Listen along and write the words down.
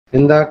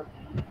In the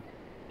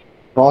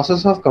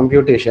process of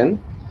computation,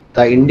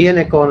 the Indian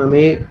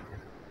economy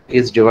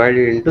is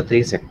divided into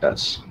three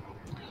sectors.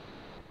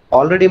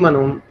 Already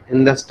మనం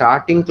in the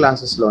starting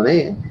క్లాసెస్లోనే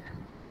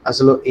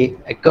అసలు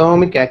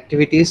economic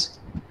activities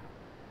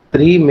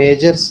three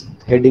majors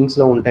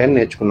హెడ్డింగ్స్లో ఉంటాయని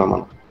నేర్చుకున్నాం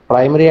మనం.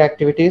 Primary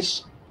activities,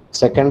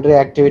 secondary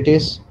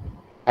activities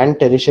and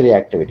tertiary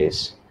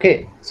activities. Okay,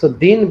 so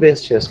దీన్ని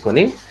base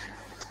చేసుకొని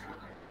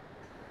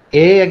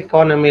ఏ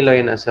ఎకానమీలో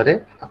అయినా సరే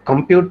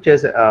కంప్యూట్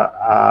చేసే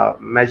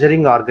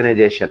మెజరింగ్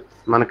ఆర్గనైజేషన్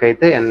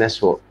మనకైతే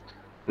ఎన్ఎస్ఓ,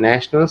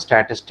 నేషనల్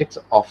స్టాటిస్టిక్స్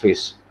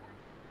ఆఫీస్,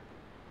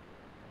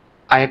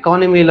 ఆ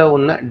ఎకానమీలో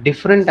ఉన్న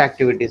డిఫరెంట్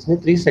యాక్టివిటీస్ని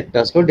త్రీ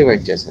సెక్టర్స్లో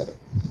డివైడ్ చేశారు.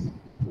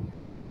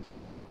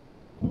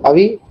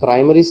 అవి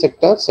primary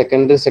sector,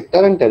 secondary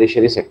sector and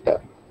tertiary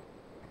sector.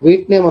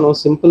 వీటినే మనం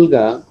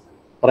సింపుల్గా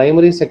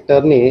primary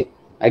సెక్టర్ని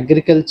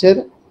agriculture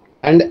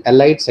and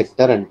allied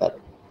sector అంటారు.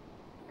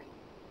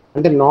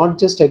 అంటే నాట్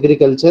జస్ట్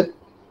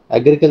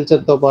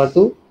అగ్రికల్చర్తో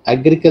పాటు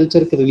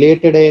అగ్రికల్చర్కి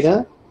రిలేటెడ్ అయిన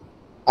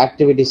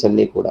యాక్టివిటీస్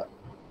అన్నీ కూడా,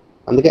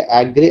 అందుకే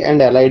అగ్రి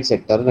అండ్ అలైడ్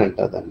సెక్టర్ అని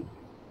అంటారు దాన్ని.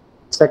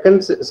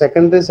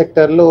 సెకండరీ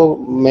సెక్టర్లో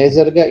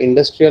మేజర్గా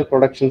ఇండస్ట్రియల్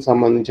ప్రొడక్షన్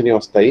సంబంధించినవి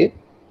వస్తాయి,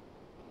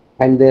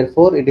 and there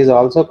four it is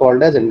also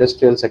called as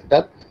industrial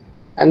sector.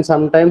 And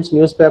some times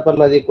news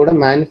పేపర్లో అది కూడా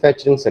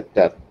మ్యానుఫ్యాక్చరింగ్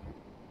సెక్టర్,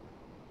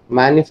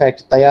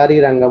 తయారీ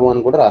రంగము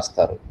అని కూడా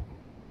రాస్తారు.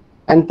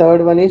 And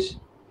third one is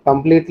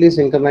completely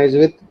synchronise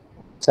with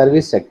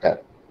service sector,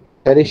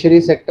 tertiary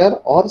sector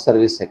or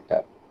service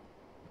sector.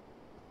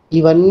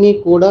 ఇవన్నీ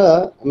కూడా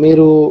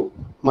మీరు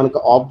మనకి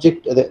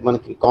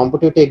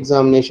కాంపిటేటివ్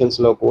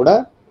ఎగ్జామినేషన్స్లో కూడా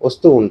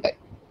వస్తూ ఉంటాయి.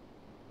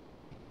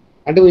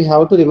 అంటే we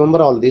have to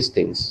remember all these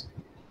things.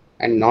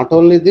 And not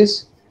only this,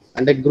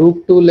 అంటే గ్రూప్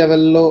 2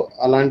 లెవెల్లో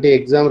అలాంటి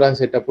ఎగ్జామ్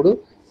రాసేటప్పుడు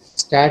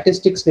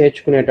స్టాటిస్టిక్స్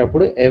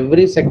నేర్చుకునేటప్పుడు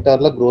ఎవ్రీ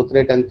సెక్టార్లో గ్రోత్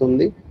రేట్ ఎంత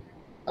ఉంది,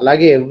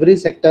 అలాగే ఎవ్రీ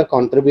సెక్టార్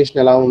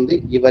కాంట్రిబ్యూషన్ ఎలా ఉంది,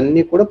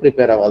 ఇవన్నీ కూడా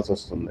ప్రిపేర్ అవ్వాల్సి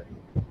వస్తుంది.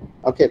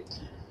 Okay,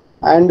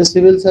 and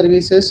civil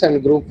services and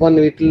group 1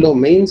 వీటిల్లో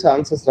మెయిన్స్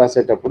ఆన్సర్స్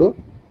రాసేటప్పుడు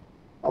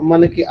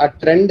మనకి ఆ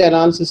ట్రెండ్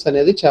అనాలిసిస్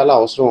అనేది చాలా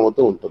అవసరం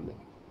అవుతూ ఉంటుంది.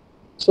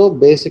 సో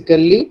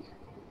బేసికల్లీ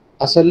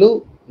అసలు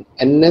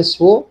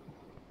ఎన్ఎస్ఓ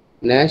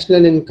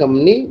నేషనల్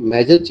ఇన్కమ్ని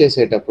మెజర్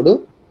చేసేటప్పుడు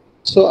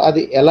సో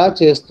అది ఎలా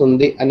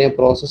చేస్తుంది అనే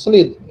ప్రాసెస్లో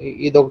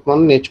ఇది ఒకటి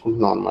మనం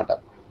నేర్చుకుంటున్నాం అనమాట.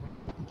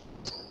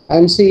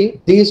 And see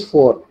these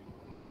 4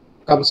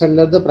 comes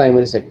under the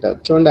primary sector.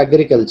 చూడండి,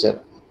 అగ్రికల్చర్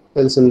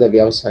తెలిసిందే,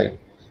 వ్యవసాయం,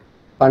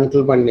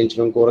 పంటలు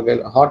పండించడం,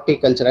 కూరగాయలు,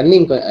 హార్టికల్చర్ అన్నీ,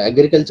 ఇంకా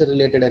అగ్రికల్చర్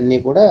రిలేటెడ్ అన్నీ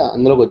కూడా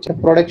అందులోకి వచ్చాయి.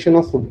 Production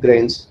of food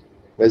grains,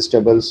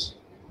 vegetables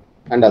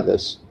and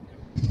others.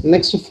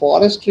 Next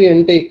forestry.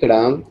 అంటే ఇక్కడ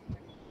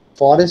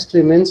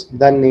ఫారెస్ట్రీ మీన్స్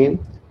దాన్ని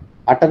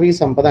అటవీ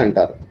సంపద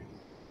అంటారు.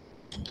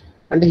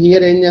 అంటే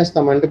హియర్ ఏం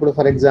చేస్తామంటే ఇప్పుడు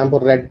for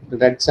example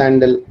red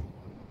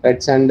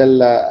sandal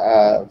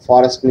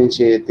forest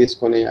నుంచి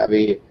తీసుకొని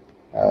అవి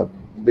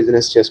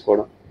బిజినెస్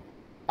చేసుకోవడం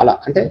అలా.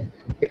 అంటే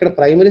ఇక్కడ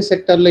ప్రైమరీ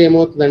సెక్టర్లో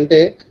ఏమవుతుందంటే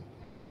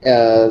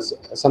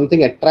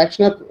something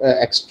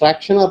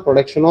extraction are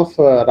production of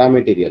raw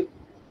material.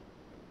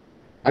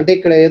 అంటే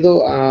ఇక్కడ ఏదో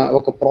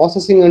ఒక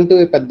ప్రాసెసింగ్ అంటూ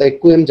పెద్ద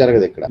ఎక్కువ ఏం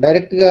జరగదు. ఇక్కడ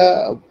డైరెక్ట్గా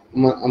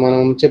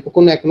మనం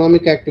చెప్పుకున్న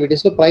ఎకనామిక్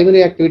యాక్టివిటీస్లో ప్రైమరీ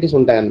యాక్టివిటీస్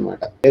ఉంటాయన్నమాట.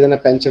 ఏదైనా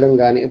పెంచడం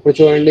కానీ, ఇప్పుడు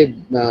చూడండి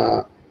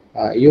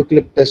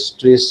యూక్లిప్టస్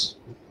ట్రీస్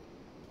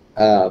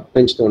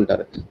పెంచుతూ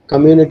ఉంటారు,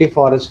 కమ్యూనిటీ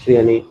ఫారెస్ట్రీ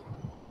అని,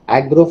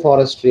 అగ్రో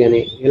ఫారెస్ట్రీ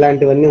అని,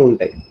 ఇలాంటివన్నీ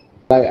ఉంటాయి.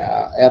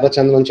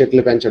 ఎర్రచందనం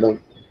చెట్లు పెంచడం.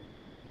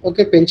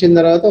 ఓకే, పెంచిన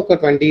తర్వాత ఒక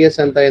 20 years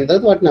అంత అయిన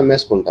తర్వాత వాటిని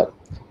అమ్మేసుకుంటారు,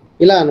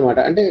 ఇలా అనమాట.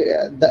 అంటే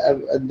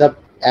the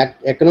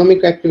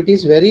economic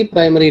activities very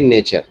primary in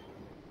nature,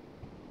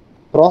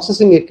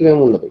 processing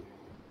ఎక్కువేమి ఉండదు.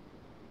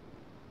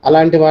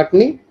 అలాంటి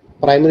వాటిని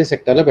ప్రైమరీ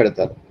సెక్టర్లో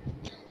పెడతారు.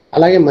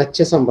 అలాగే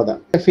మత్స్య సంపద,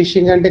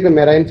 ఫిషింగ్ అంటే ఇక్కడ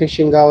మెరైన్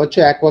ఫిషింగ్ కావచ్చు,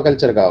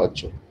 ఆక్వాకల్చర్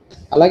కావచ్చు.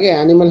 అలాగే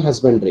యానిమల్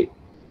హస్బెండరీ,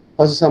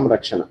 పశు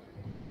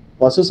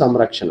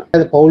సంరక్షణ,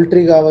 అది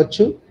పౌల్ట్రీ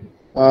కావచ్చు,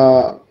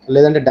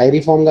 లేదంటే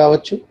డైరీ ఫామ్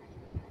కావచ్చు.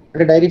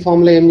 అంటే డైరీ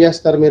ఫామ్లో ఏం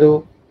చేస్తారు, మీరు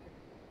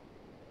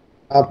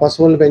ఆ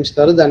పశువులను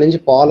పెంచుతారు, దాని నుంచి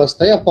పాలు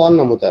వస్తాయి, ఆ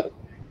పాలను అమ్ముతారు.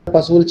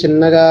 పశువులు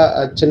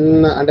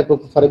చిన్న అంటే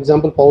ఫర్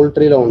ఎగ్జాంపుల్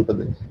పౌల్ట్రీలో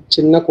ఉంటుంది,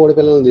 చిన్న కోడి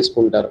పిల్లలను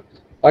తీసుకుంటారు,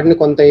 వాటిని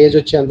కొంత ఏజ్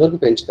వచ్చేంతవరకు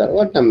పెంచుతారు,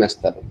 వాటిని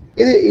అమ్మేస్తారు.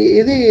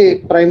 ఇది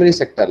ప్రైమరీ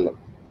సెక్టర్లో.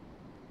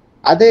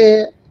 అదే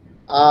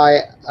ఆ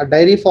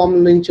డైరీ ఫామ్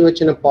నుంచి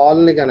వచ్చిన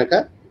పాలని కనుక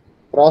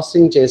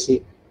ప్రాసెసింగ్ చేసి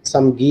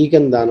సమ్ గీ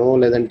కిందనో,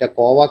 లేదంటే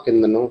కోవా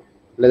కిందనో,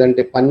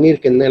 లేదంటే పన్నీర్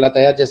కింద ఇలా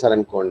తయారు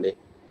చేశారనుకోండి,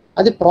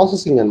 అది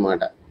ప్రాసెసింగ్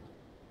అనమాట.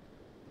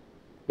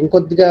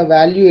 ఇంకొద్దిగా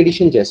వాల్యూ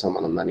ఎడిషన్ చేస్తాం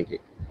మనం దానికి,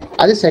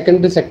 అది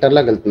సెకండరీ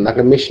సెక్టర్లోకి వెళ్తుంది.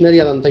 అక్కడ మిషనరీ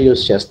అదంతా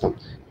యూజ్ చేస్తాం,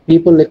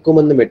 పీపుల్ని ఎక్కువ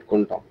మంది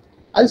పెట్టుకుంటాం,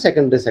 అది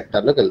సెకండరీ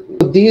సెక్టర్లోకి వెళ్తుంది.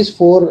 These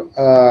 4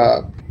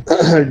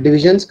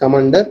 divisions come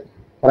under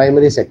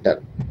primary sector.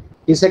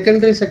 ఈ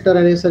సెకండరీ సెక్టర్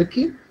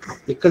అనేసరికి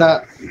ఇక్కడ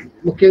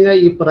ముఖ్యంగా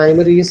ఈ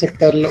ప్రైమరీ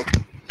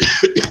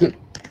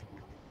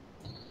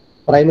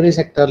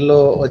సెక్టర్లో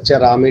వచ్చే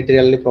రా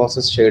మెటీరియల్ని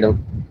ప్రాసెస్ చేయడం,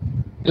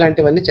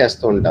 ఇలాంటివన్నీ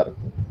చేస్తూ ఉంటారు.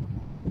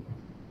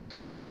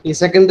 ఈ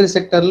సెకండరీ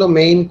సెక్టర్లో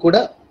మెయిన్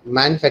కూడా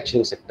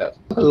manufacturing sector,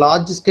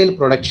 large scale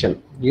production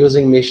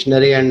using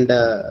machinery and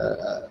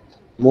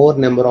more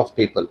number of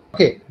people.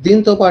 Okay,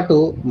 దీంతో పాటు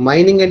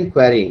mining and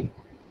quarrying.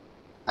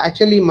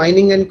 Actually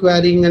mining and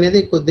quarrying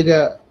అనేది కొద్దిగా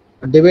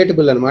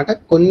డిబేటబుల్ అనమాట.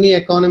 కొన్ని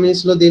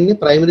ఎకానమీస్లో దీన్ని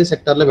ప్రైమరీ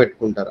సెక్టర్లో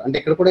పెట్టుకుంటారు. అంటే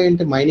ఇక్కడ కూడా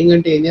ఏంటి, మైనింగ్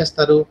అంటే ఏం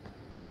చేస్తారు,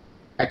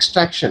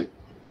 ఎక్స్ట్రాక్షన్,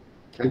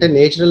 అంటే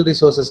నేచురల్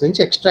రిసోర్సెస్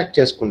నుంచి ఎక్స్ట్రాక్ట్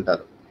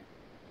చేసుకుంటారు.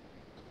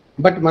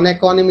 బట్ మన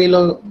ఎకానమీలో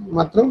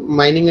మాత్రం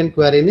మైనింగ్ అండ్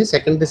క్వారీని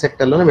సెకండరీ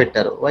సెక్టర్లోనే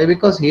పెట్టారు. Why?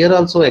 Because here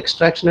also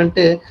extraction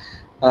అంటే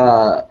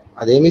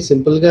అదేమి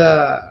సింపుల్గా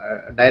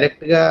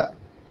డైరెక్ట్గా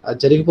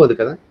జరిగిపోదు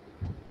కదా.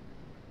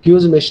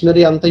 హ్యూజ్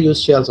మెషినరీ అంతా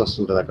యూజ్ చేయాల్సి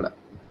వస్తుంటుంది అక్కడ.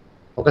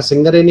 ఒక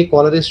సింగరేణి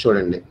కాలరీస్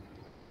చూడండి,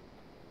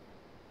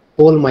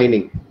 coal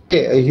mining,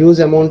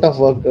 huge amount of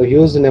work,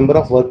 huge number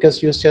of workers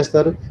use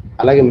చేస్తారు.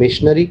 అలాగే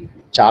మెషినరీ,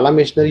 చాలా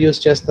మెషినరీ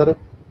యూజ్ చేస్తారు.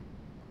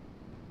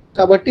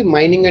 కాబట్టి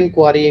మైనింగ్ అండ్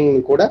క్వారీయింగ్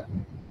కూడా,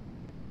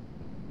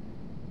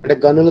 అంటే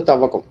గనులు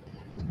తవ్వకం,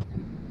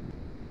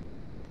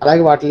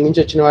 అలాగే వాటి నుంచి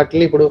వచ్చిన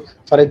వాటిని ఇప్పుడు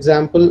ఫర్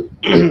ఎగ్జాంపుల్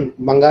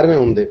బంగారమే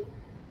ఉంది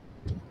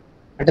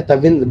అంటే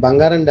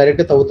బంగారం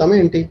డైరెక్ట్ తవ్వుతామా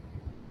ఏంటి?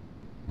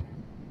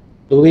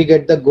 Do we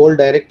get the gold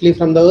directly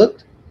from the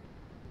earth?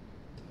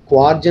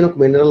 Quartz అని ఒక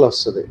మినరల్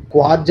వస్తుంది.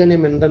 క్వార్జ్ అనే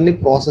మినరల్ని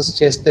ప్రాసెస్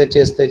చేస్తే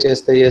చేస్తే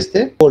చేస్తే చేస్తే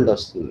గోల్డ్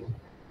వస్తుంది.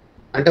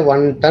 అంటే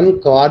 1 టన్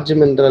క్వార్జ్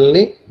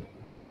మినరల్ని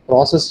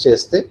ప్రాసెస్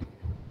చేస్తే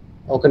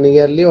ఒక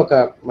నియర్లీ ఒక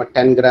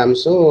 10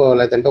 గ్రామ్స్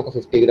లేదంటే ఒక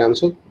 50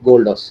 గ్రామ్స్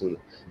గోల్డ్ వస్తుంది.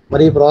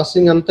 మరి ఈ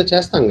ప్రాసెసింగ్ అంతా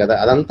చేస్తాం కదా,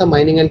 అదంతా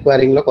మైనింగ్ అండ్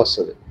క్వారీయింగ్లోకి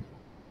వస్తుంది.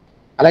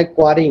 అలాగే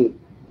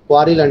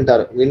క్వారీలు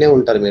అంటారు, వినే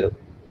ఉంటారు మీరు,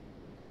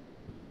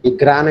 ఈ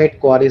గ్రానైట్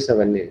క్వారీస్.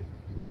 అవన్నీ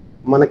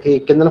మనకి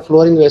కింద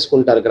ఫ్లోరింగ్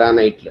వేసుకుంటారు,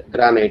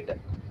 గ్రానైట్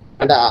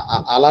అంటే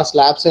అలా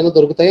స్లాబ్స్ అయినా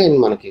దొరుకుతాయి,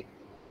 మనకి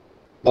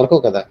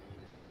దొరకవు కదా.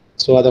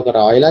 సో అదొక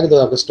రాయిలాగా,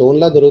 ఒక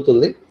స్టోన్లా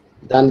దొరుకుతుంది.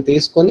 దాన్ని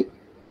తీసుకొని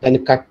దాన్ని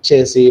కట్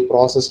చేసి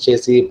ప్రాసెస్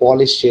చేసి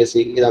పాలిష్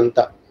చేసి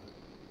ఇదంతా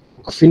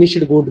ఒక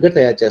ఫినిష్డ్ గుడ్గా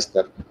తయారు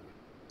చేస్తారు.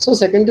 సో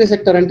సెకండరీ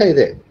సెక్టర్ అంటే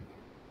ఇదే,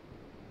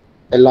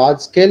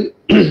 large scale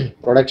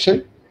production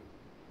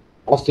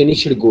of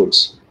finished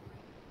goods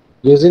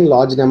using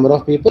large number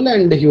of people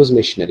and huge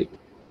machinery.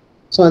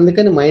 So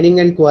అందుకని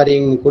మైనింగ్ అండ్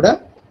క్వారీయింగ్ కూడా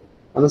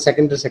మనం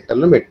సెకండరీ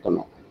సెక్టర్లో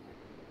పెట్టుకున్నాం.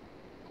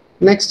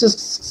 Next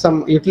some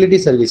utility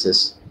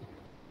services.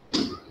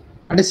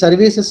 అంటే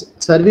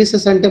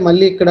సర్వీసెస్ అంటే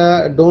మళ్ళీ ఇక్కడ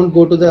don't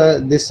go to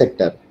this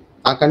sector,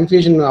 ఆ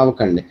కన్ఫ్యూజన్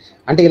అవ్వకండి.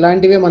 అంటే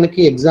ఇలాంటివే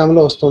మనకి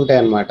ఎగ్జామ్లో వస్తుంటాయి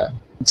అన్నమాట.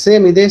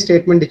 సేమ్ ఇదే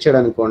స్టేట్మెంట్ ఇచ్చాడు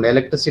అనుకోండి,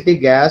 electricity,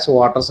 gas,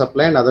 water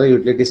supply and other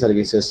utility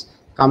services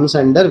comes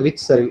under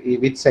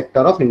which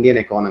sector of Indian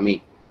economy.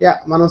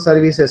 మనం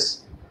సర్వీసెస్,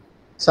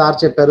 సార్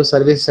చెప్పారు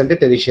సర్వీసెస్ అంటే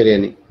టెరిషరీ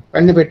అని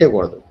వెంటనే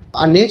పెట్టేయకూడదు.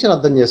 ఆ నేచర్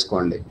అర్థం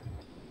చేసుకోండి.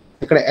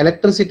 ఇక్కడ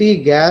ఎలక్ట్రిసిటీ,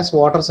 గ్యాస్,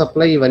 వాటర్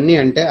సప్లై ఇవన్నీ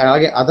అంటే,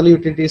 అలాగే అదర్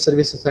యూటిలిటీ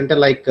సర్వీసెస్ అంటే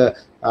like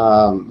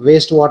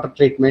waste water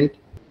treatment,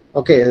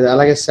 okay,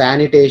 అలాగే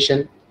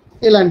శానిటేషన్,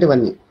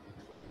 ఇలాంటివన్నీ.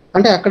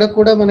 అంటే అక్కడ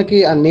కూడా మనకి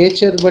ఆ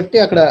నేచర్ బట్టి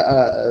అక్కడ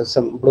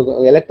ఇప్పుడు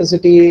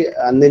ఎలక్ట్రిసిటీ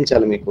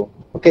అందించాలి మీకు.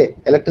 ఓకే,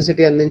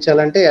 ఎలక్ట్రిసిటీ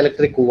అందించాలంటే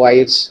ఎలక్ట్రిక్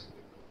వైర్స్,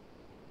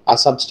 ఆ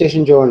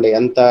సబ్స్టేషన్ చూడండి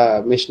ఎంత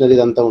మిషనరీ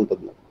అంతా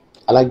ఉంటుందో.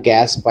 అలాగే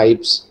గ్యాస్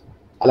పైప్స్,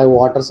 అలాగే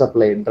water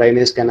supply,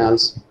 drainage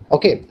canals.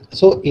 Okay,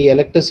 so ఈ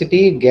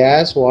electricity,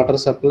 gas, water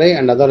supply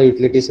and other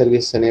utility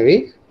services అనేవి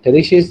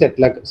టెరిషరీ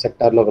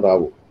సెక్టార్లోకి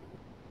రావు,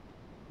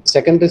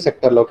 సెకండరీ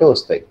సెక్టార్లోకే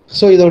వస్తాయి.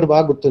 సో ఇది ఒకటి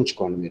బాగా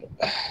గుర్తుంచుకోండి మీరు.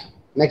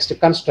 Next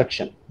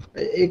construction.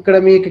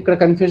 ఇక్కడ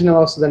కన్ఫ్యూజన్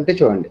ఎలా వస్తుంది అంటే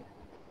చూడండి,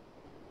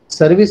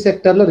 సర్వీస్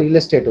సెక్టార్లో రియల్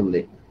ఎస్టేట్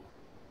ఉంది,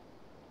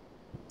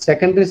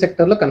 సెకండరీ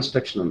సెక్టార్లో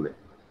కన్స్ట్రక్షన్ ఉంది,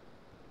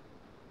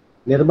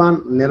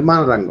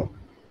 నిర్మాణ రంగం.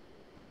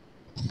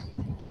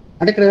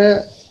 అంటే ఇక్కడ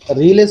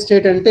రియల్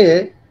ఎస్టేట్ అంటే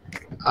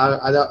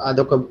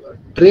అదొక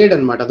ట్రేడ్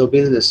అనమాట, అదొక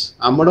బిజినెస్,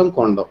 అమ్మడం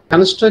కొనడం.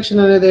 కన్స్ట్రక్షన్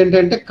అనేది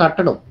ఏంటంటే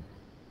కట్టడం,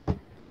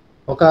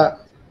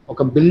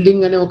 ఒక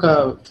బిల్డింగ్ అనే ఒక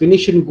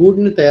ఫినిషింగ్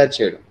గూడ్ని తయారు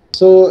చేయడం.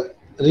 So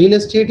real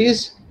estate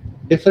is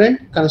different,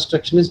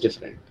 construction is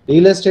different.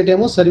 Real estate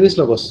ఏమో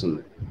సర్వీస్లోకి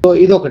వస్తుంది. సో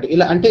ఇది ఒకటి.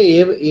 ఇలా అంటే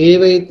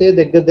ఏవైతే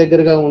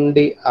దగ్గరగా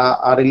ఉండి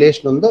ఆ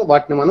రిలేషన్ ఉందో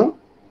వాటిని మనం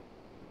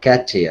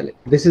క్యాచ్ చేయాలి.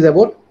 This is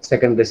about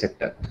secondary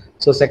sector.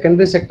 So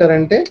secondary sector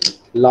అంటే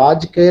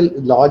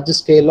large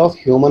scale of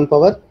human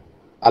power,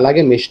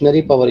 అలాగే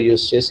మిషనరీ పవర్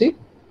యూస్ చేసి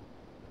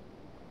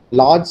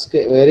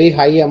వెరీ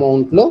హై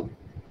అమౌంట్లో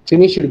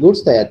ఫినిష్డ్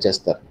గూడ్స్ తయారు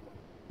చేస్తారు.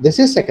 This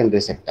is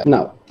secondary sector.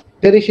 Now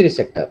tertiary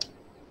sector.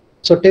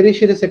 So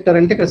tertiary sector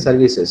అంటే ఇక్కడ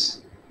services.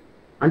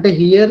 అంటే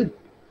here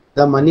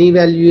the money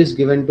value is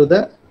given to the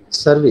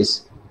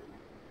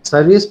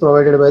service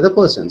provided by the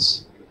persons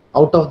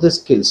out of the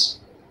skills.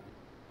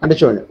 అంటే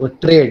చూడండి,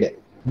 trade,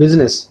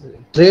 business.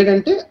 Trade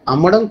అంటే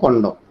అమ్మడం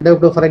కొనడం. అంటే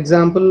ఇప్పుడు ఫర్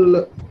ఎగ్జాంపుల్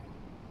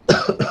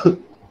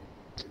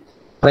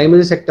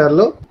ప్రైమరీ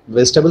సెక్టార్లో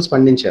వెజిటబుల్స్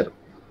పండించారు,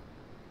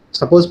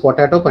 సపోజ్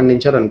పొటాటో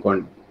పండించారు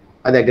అనుకోండి,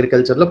 అది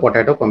అగ్రికల్చర్లో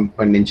పొటాటో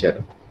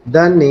పండించారు,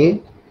 దాన్ని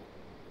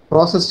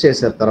ప్రాసెస్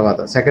చేశారు. తర్వాత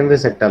సెకండరీ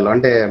సెక్టార్లో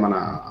అంటే మన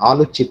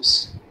ఆలు చిప్స్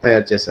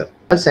తయారు చేశారు,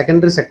 అది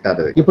సెకండరీ సెక్టార్.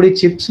 అది ఇప్పుడు ఈ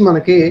చిప్స్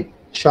మనకి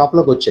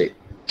షాప్లోకి వచ్చాయి,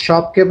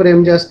 షాప్ కీపర్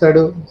ఏం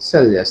చేస్తాడు,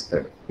 సెల్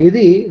చేస్తాడు,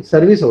 ఇది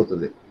సర్వీస్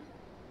అవుతుంది.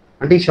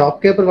 అంటే ఈ షాప్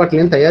కీపర్ వాటిని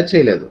ఏం తయారు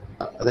చేయలేదు,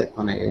 అదే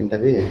మన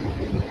ఏంటది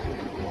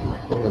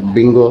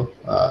బింగో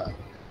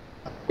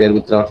పేరు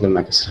గుర్తు రావట్లేదు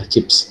నాకు అసలు.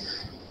 Chips,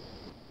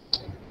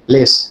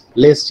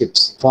 Lays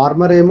chips.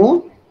 ఫార్మర్ ఏమో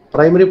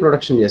ప్రైమరీ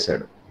ప్రొడక్షన్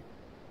చేశాడు,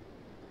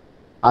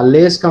 ఆ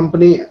లేస్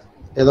కంపెనీ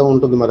ఏదో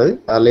ఉంటుంది మరి,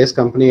 ఆ లేస్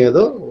కంపెనీ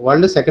ఏదో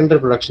వాళ్ళు సెకండరీ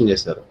ప్రొడక్షన్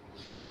చేశారు,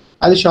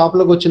 అది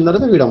షాప్లోకి వచ్చిన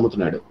తర్వాత వీడు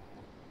అమ్ముతున్నాడు.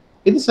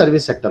 ఇది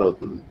సర్వీస్ సెక్టర్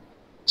అవుతుంది.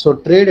 సో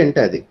ట్రేడ్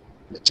అంటే అది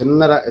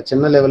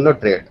చిన్న లెవెల్లో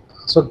trade.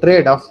 So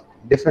trade of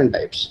different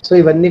types. So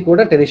ఇవన్నీ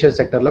కూడా టెరిషియరీ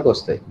సెక్టర్లోకి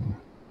వస్తాయి.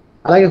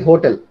 అలాగే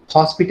హోటల్,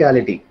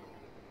 హాస్పిటాలిటీ,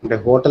 అంటే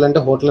హోటల్ అంటే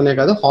హోటల్ అనే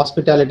కాదు,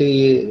 హాస్పిటాలిటీ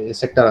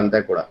సెక్టర్ అంతా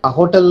కూడా. ఆ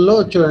హోటల్లో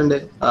చూడండి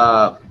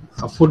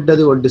ఫుడ్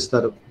అది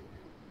వడ్డిస్తారు,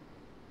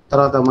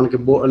 తర్వాత మనకి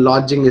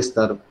లాడ్జింగ్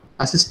ఇస్తారు,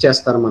 అసిస్ట్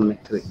చేస్తారు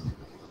మనని.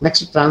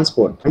 నెక్స్ట్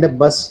ట్రాన్స్పోర్ట్ అంటే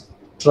బస్,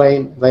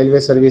 ట్రైన్,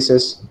 రైల్వే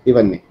సర్వీసెస్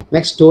ఇవన్నీ.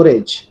 Next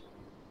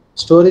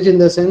storage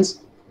in the sense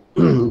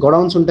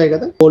godowns ఉంటాయి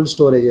కదా, కోల్డ్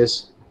స్టోరేజెస్,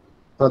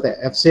 తర్వాత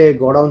ఎఫ్సిఐ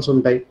గోడౌన్స్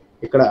ఉంటాయి,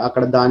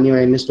 అక్కడ ధాన్యం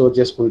అవన్నీ స్టోర్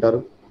చేసుకుంటారు,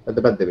 పెద్ద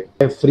పెద్దవి.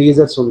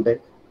 ఫ్రీజర్స్ ఉంటాయి.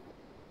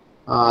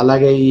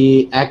 అలాగే ఈ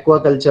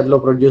ఆక్వాకల్చర్లో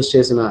ప్రొడ్యూస్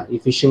చేసిన, ఈ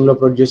ఫిషింగ్లో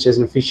ప్రొడ్యూస్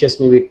చేసిన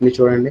ఫిషెస్ని వీటిని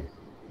చూడండి,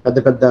 పెద్ద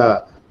పెద్ద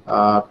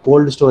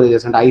కోల్డ్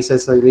స్టోరేజెస్ అంటే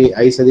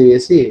ఐస్ అది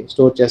వేసి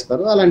స్టోర్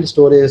చేస్తారు. అలాంటి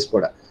స్టోరేజెస్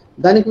కూడా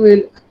దానికి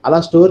వీళ్ళు అలా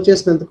స్టోర్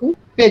చేసినందుకు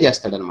పే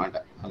చేస్తాడనమాట.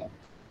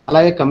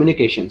 అలాగే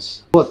communications,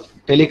 both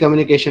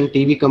telecommunication,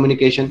 TV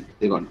communication.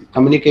 ఇదిగోండి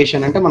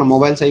కమ్యూనికేషన్ అంటే మనం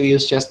మొబైల్స్ అవి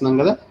యూజ్ చేస్తున్నాం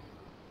కదా,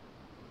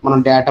 మనం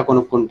డేటా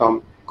కొనుక్కుంటాం,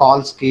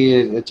 కాల్స్కి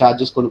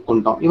ఛార్జెస్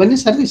కొనుక్కుంటాం, ఇవన్నీ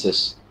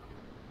సర్వీసెస్.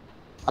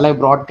 అలాగే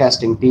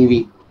బ్రాడ్కాస్టింగ్,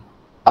 టీవీ,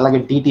 అలాగే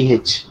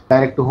DTH,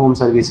 direct to home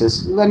services,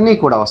 ఇవన్నీ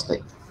కూడా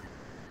వస్తాయి.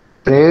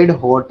 Trade,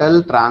 hotel,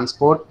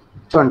 transport.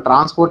 చూడండి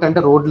ట్రాన్స్పోర్ట్ అంటే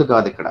రోడ్లు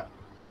కాదు ఇక్కడ,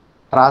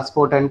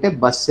 ట్రాన్స్పోర్ట్ అంటే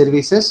బస్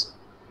సర్వీసెస్,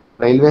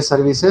 రైల్వే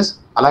సర్వీసెస్,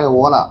 అలాగే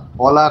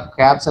ఓలా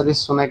క్యాబ్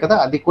సర్వీసెస్ ఉన్నాయి కదా,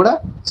 అది కూడా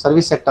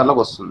సర్వీస్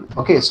సెక్టర్లోకి వస్తుంది.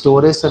 Okay,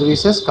 storage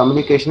services,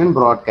 communication and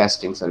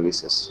broadcasting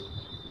services.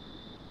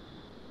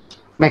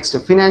 Next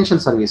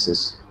financial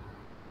services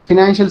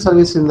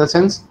in the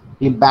sense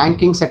ఈ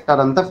బ్యాంకింగ్ సెక్టర్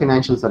అంతా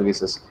ఫినాన్షియల్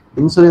సర్వీసెస్.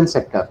 ఇన్సూరెన్స్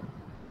సెక్టర్,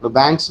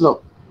 బ్యాంక్స్లో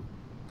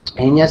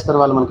ఏం చేస్తారు,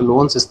 వాళ్ళు మనకు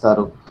లోన్స్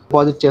ఇస్తారు,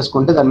 డిపాజిట్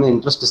చేసుకుంటే దాని మీద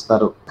ఇంట్రెస్ట్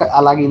ఇస్తారు,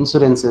 అలాగే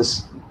ఇన్సూరెన్సెస్.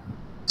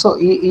 సో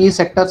ఈ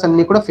సెక్టర్స్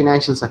అన్నీ కూడా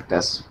ఫినాన్షియల్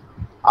సెక్టర్స్,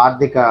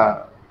 ఆర్థిక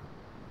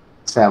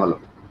సేవలు.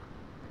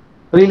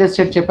 రియల్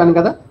ఎస్టేట్ చెప్పాను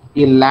కదా,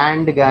 ఈ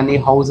ల్యాండ్ కానీ,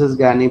 హౌసెస్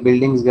కానీ,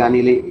 బిల్డింగ్స్ కానీ,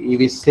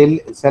 ఇవి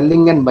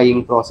సెల్లింగ్ అండ్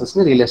బయింగ్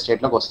ప్రాసెస్ని రియల్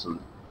ఎస్టేట్లోకి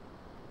వస్తుంది.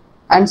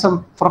 And some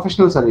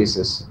professional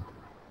services.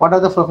 What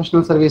are the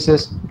professional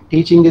services?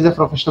 Teaching is a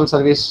professional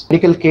service.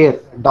 Medical care,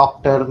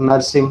 doctor,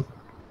 nursing,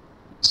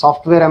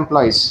 software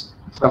employees,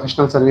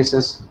 professional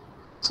services.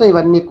 So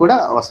ఇవన్నీ కూడా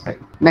వస్తాయి.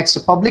 నెక్స్ట్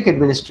పబ్లిక్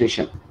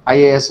అడ్మినిస్ట్రేషన్,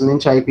 ఐఏఎస్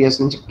నుంచి IPS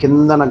నుంచి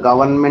కిందన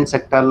government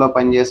సెక్టార్లో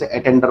పనిచేసే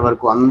అటెండర్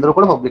వరకు అందరూ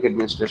కూడా పబ్లిక్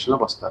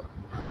అడ్మినిస్ట్రేషన్లోకి వస్తారు.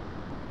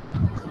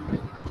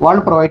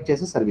 వాళ్ళు ప్రొవైడ్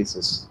చేసే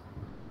సర్వీసెస్,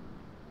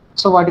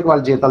 సో వాటికి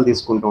వాళ్ళు జీతాలు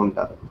తీసుకుంటూ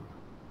ఉంటారు.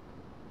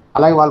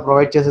 అలాగే వాళ్ళు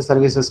ప్రొవైడ్ చేసే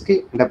సర్వీసెస్కి,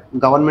 అంటే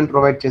గవర్నమెంట్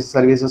ప్రొవైడ్ చేసే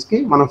సర్వీసెస్కి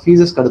మనం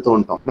ఫీజెస్ కడుతూ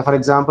ఉంటాం. ఫర్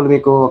ఎగ్జాంపుల్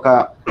మీకు ఒక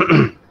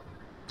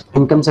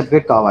ఇన్కమ్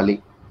సర్టిఫికేట్ కావాలి,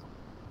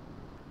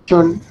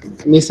 చూడండి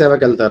మీ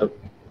సేవకి వెళ్తారు,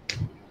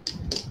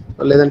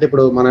 లేదంటే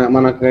ఇప్పుడు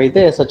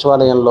మనకైతే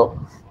సచివాలయంలో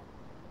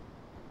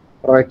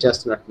ప్రొవైడ్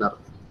చేస్తున్నట్టున్నారు,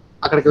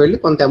 అక్కడికి వెళ్ళి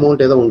కొంత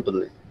అమౌంట్ ఏదో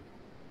ఉంటుంది,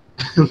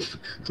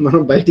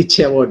 మనం బయట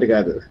ఇచ్చే అమౌంట్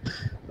కాదు.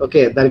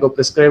 ఓకే, దానికి ఒక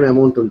ప్రిస్క్రైబ్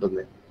అమౌంట్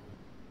ఉంటుంది,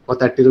 ఒక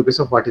 30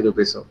 రూపీసో 40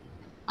 రూపీసో,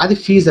 అది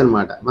ఫీజు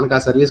అనమాట, మనకు ఆ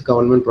సర్వీస్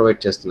గవర్నమెంట్ ప్రొవైడ్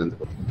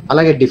చేస్తున్నందుకు.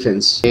 అలాగే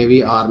defence, navy,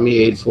 army,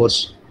 air force,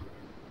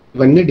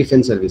 ఇవన్నీ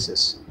డిఫెన్స్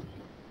సర్వీసెస్.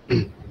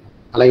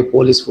 అలాగే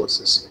పోలీస్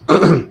ఫోర్సెస్.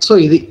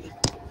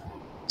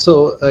 సో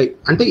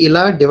అంటే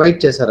ఇలా డివైడ్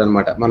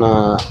చేశారనమాట మన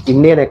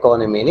Indian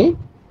ఎకానమీని.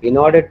 In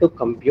order to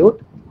compute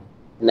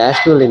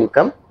national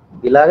income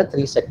ఇలాగ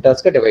 3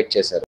 సెక్టర్స్గా డివైడ్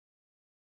చేశారు.